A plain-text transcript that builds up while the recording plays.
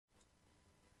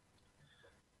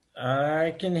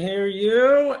I can hear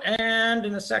you, and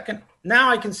in a second, now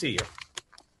I can see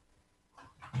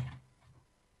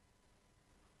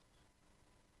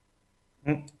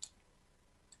you.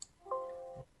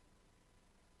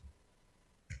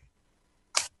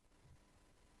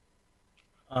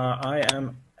 I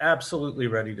am absolutely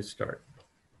ready to start.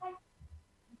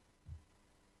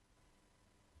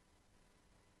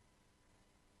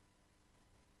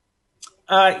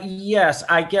 Yes,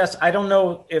 I guess I don't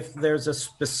know if there's a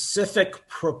specific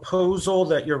proposal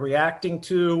that you're reacting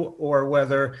to or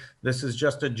whether this is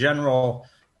just a general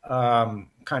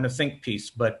kind of think piece,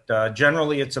 but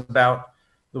generally it's about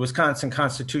the Wisconsin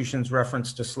Constitution's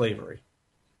reference to slavery.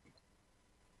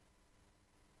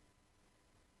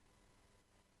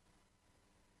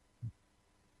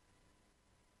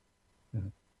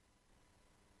 Mhm.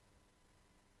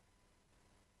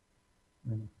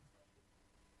 Mhm.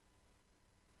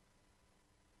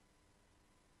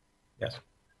 Yes.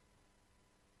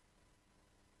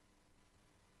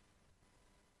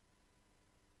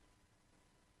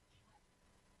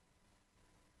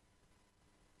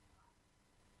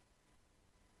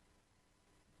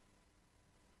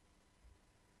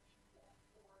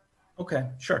 Okay,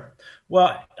 sure.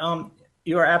 Well,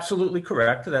 you are absolutely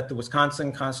correct that the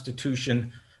Wisconsin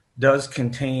Constitution does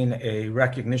contain a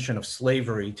recognition of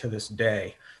slavery to this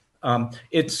day.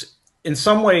 It's in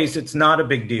some ways it's not a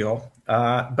big deal,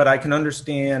 but I can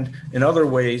understand in other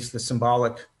ways the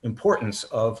symbolic importance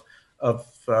of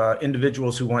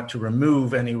individuals who want to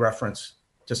remove any reference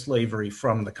to slavery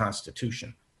from the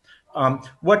Constitution.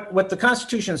 What the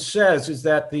Constitution says is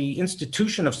that the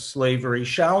institution of slavery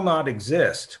shall not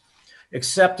exist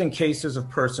except in cases of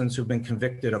persons who've been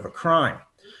convicted of a crime.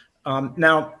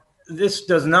 Now, this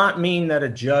does not mean that a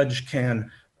judge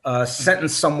can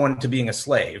sentence someone to being a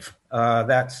slave.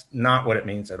 That's not what it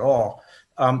means at all.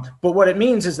 But what it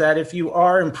means is that if you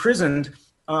are imprisoned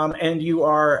and you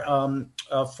are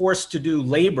forced to do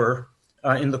labor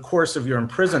in the course of your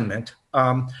imprisonment,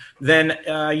 then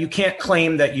you can't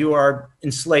claim that you are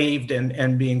enslaved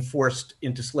and being forced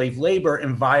into slave labor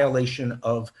in violation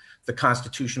of the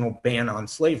constitutional ban on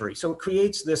slavery. So it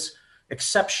creates this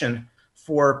exception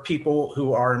for people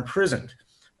who are imprisoned.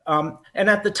 And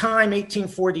at the time,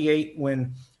 1848,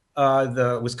 when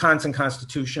the Wisconsin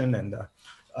Constitution and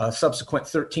the subsequent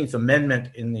 13th Amendment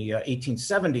in the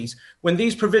 1870s, when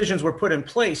these provisions were put in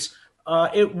place,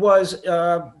 it was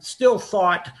still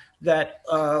thought that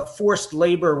forced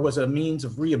labor was a means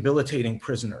of rehabilitating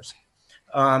prisoners.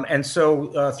 And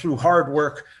so through hard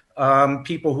work,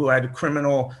 people who had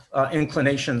criminal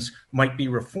inclinations might be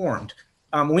reformed.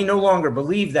 We no longer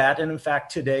believe that. And in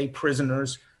fact, today,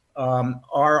 prisoners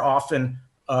are often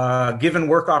given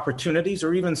work opportunities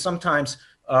or even sometimes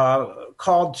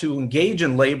called to engage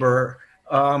in labor,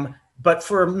 but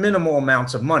for minimal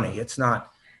amounts of money. It's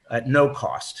not at no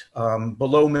cost,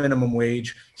 below minimum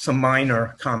wage, some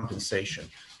minor compensation.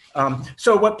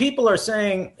 So what people are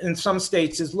saying in some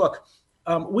states is, look,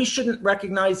 we shouldn't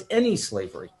recognize any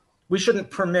slavery. We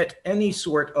shouldn't permit any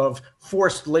sort of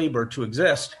forced labor to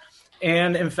exist.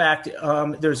 And in fact,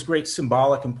 there's great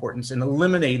symbolic importance in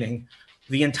eliminating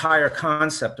the entire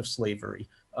concept of slavery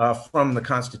from the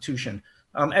Constitution.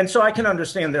 And so I can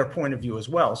understand their point of view as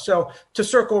well. So to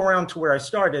circle around to where I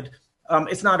started,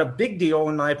 it's not a big deal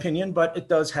in my opinion, but it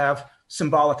does have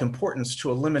symbolic importance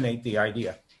to eliminate the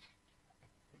idea.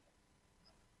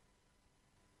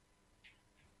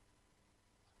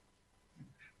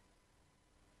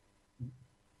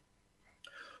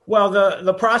 Well,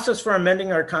 the process for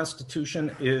amending our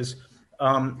Constitution is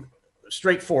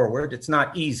straightforward. It's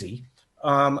not easy.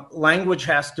 Language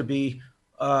has to be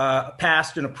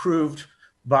passed and approved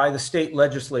by the state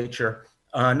legislature,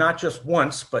 not just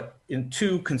once, but in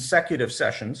two consecutive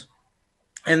sessions.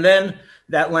 And then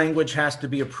that language has to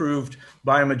be approved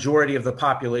by a majority of the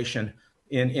population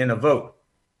in a vote.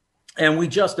 And we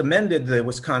just amended the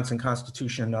Wisconsin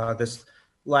Constitution this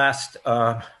last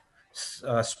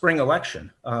spring election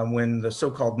when the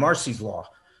so-called Marsy's Law,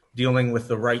 dealing with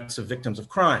the rights of victims of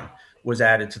crime, was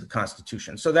added to the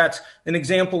Constitution. So that's an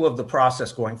example of the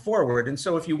process going forward. And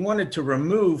so if you wanted to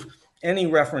remove any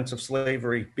reference of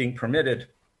slavery being permitted,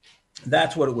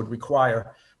 that's what it would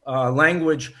require.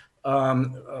 Language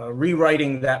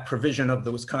rewriting that provision of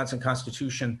the Wisconsin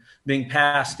Constitution being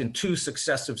passed in two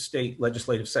successive state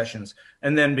legislative sessions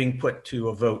and then being put to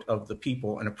a vote of the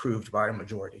people and approved by a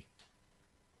majority.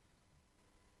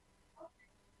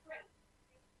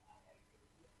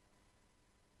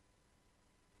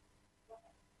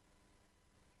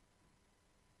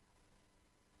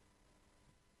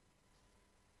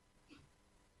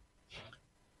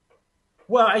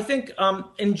 Well, I think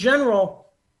in general,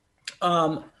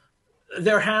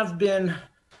 There have been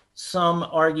some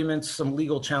arguments, some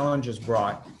legal challenges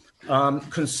brought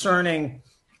concerning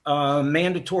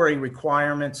mandatory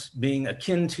requirements being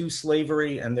akin to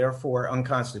slavery and therefore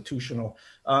unconstitutional.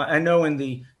 I know in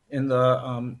the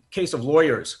case of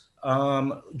lawyers,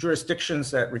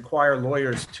 jurisdictions that require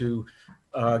lawyers to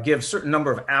give a certain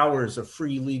number of hours of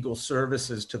free legal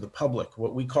services to the public,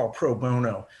 what we call pro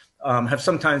bono, have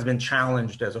sometimes been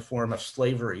challenged as a form of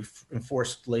slavery,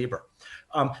 enforced labor.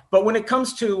 But when it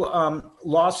comes to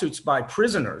lawsuits by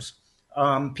prisoners,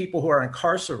 people who are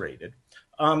incarcerated,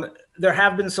 there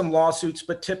have been some lawsuits,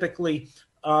 but typically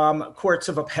courts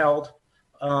have upheld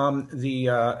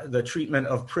the treatment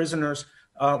of prisoners.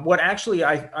 What actually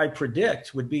I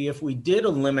predict would be if we did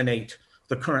eliminate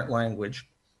the current language,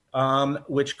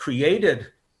 which created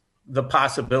the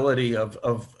possibility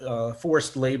of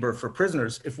forced labor for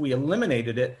prisoners, if we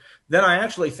eliminated it, then I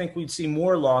actually think we'd see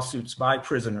more lawsuits by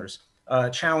prisoners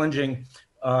challenging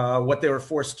what they were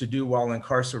forced to do while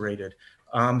incarcerated.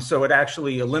 So it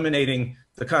actually eliminating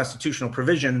the constitutional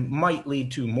provision might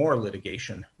lead to more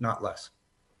litigation, not less.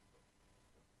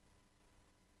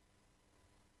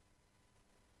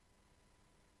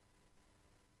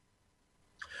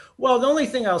 Well, the only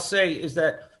thing I'll say is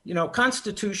that, you know,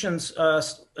 constitutions, a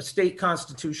state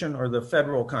constitution or the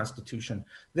federal constitution,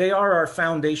 they are our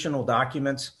foundational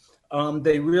documents.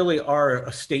 They really are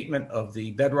a statement of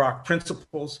the bedrock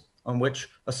principles on which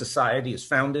a society is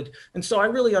founded. And so I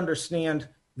really understand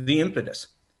the impetus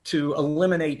to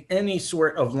eliminate any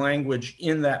sort of language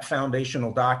in that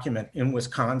foundational document in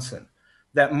Wisconsin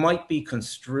that might be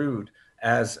construed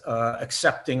as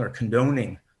accepting or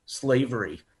condoning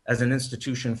slavery as an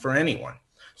institution for anyone.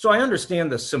 So I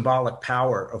understand the symbolic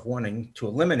power of wanting to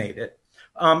eliminate it.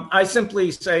 I simply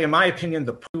say, in my opinion,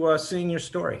 seeing your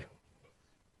story.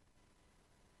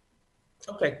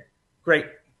 Okay, great.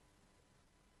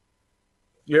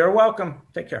 You're welcome.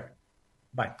 Take care.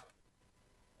 Bye.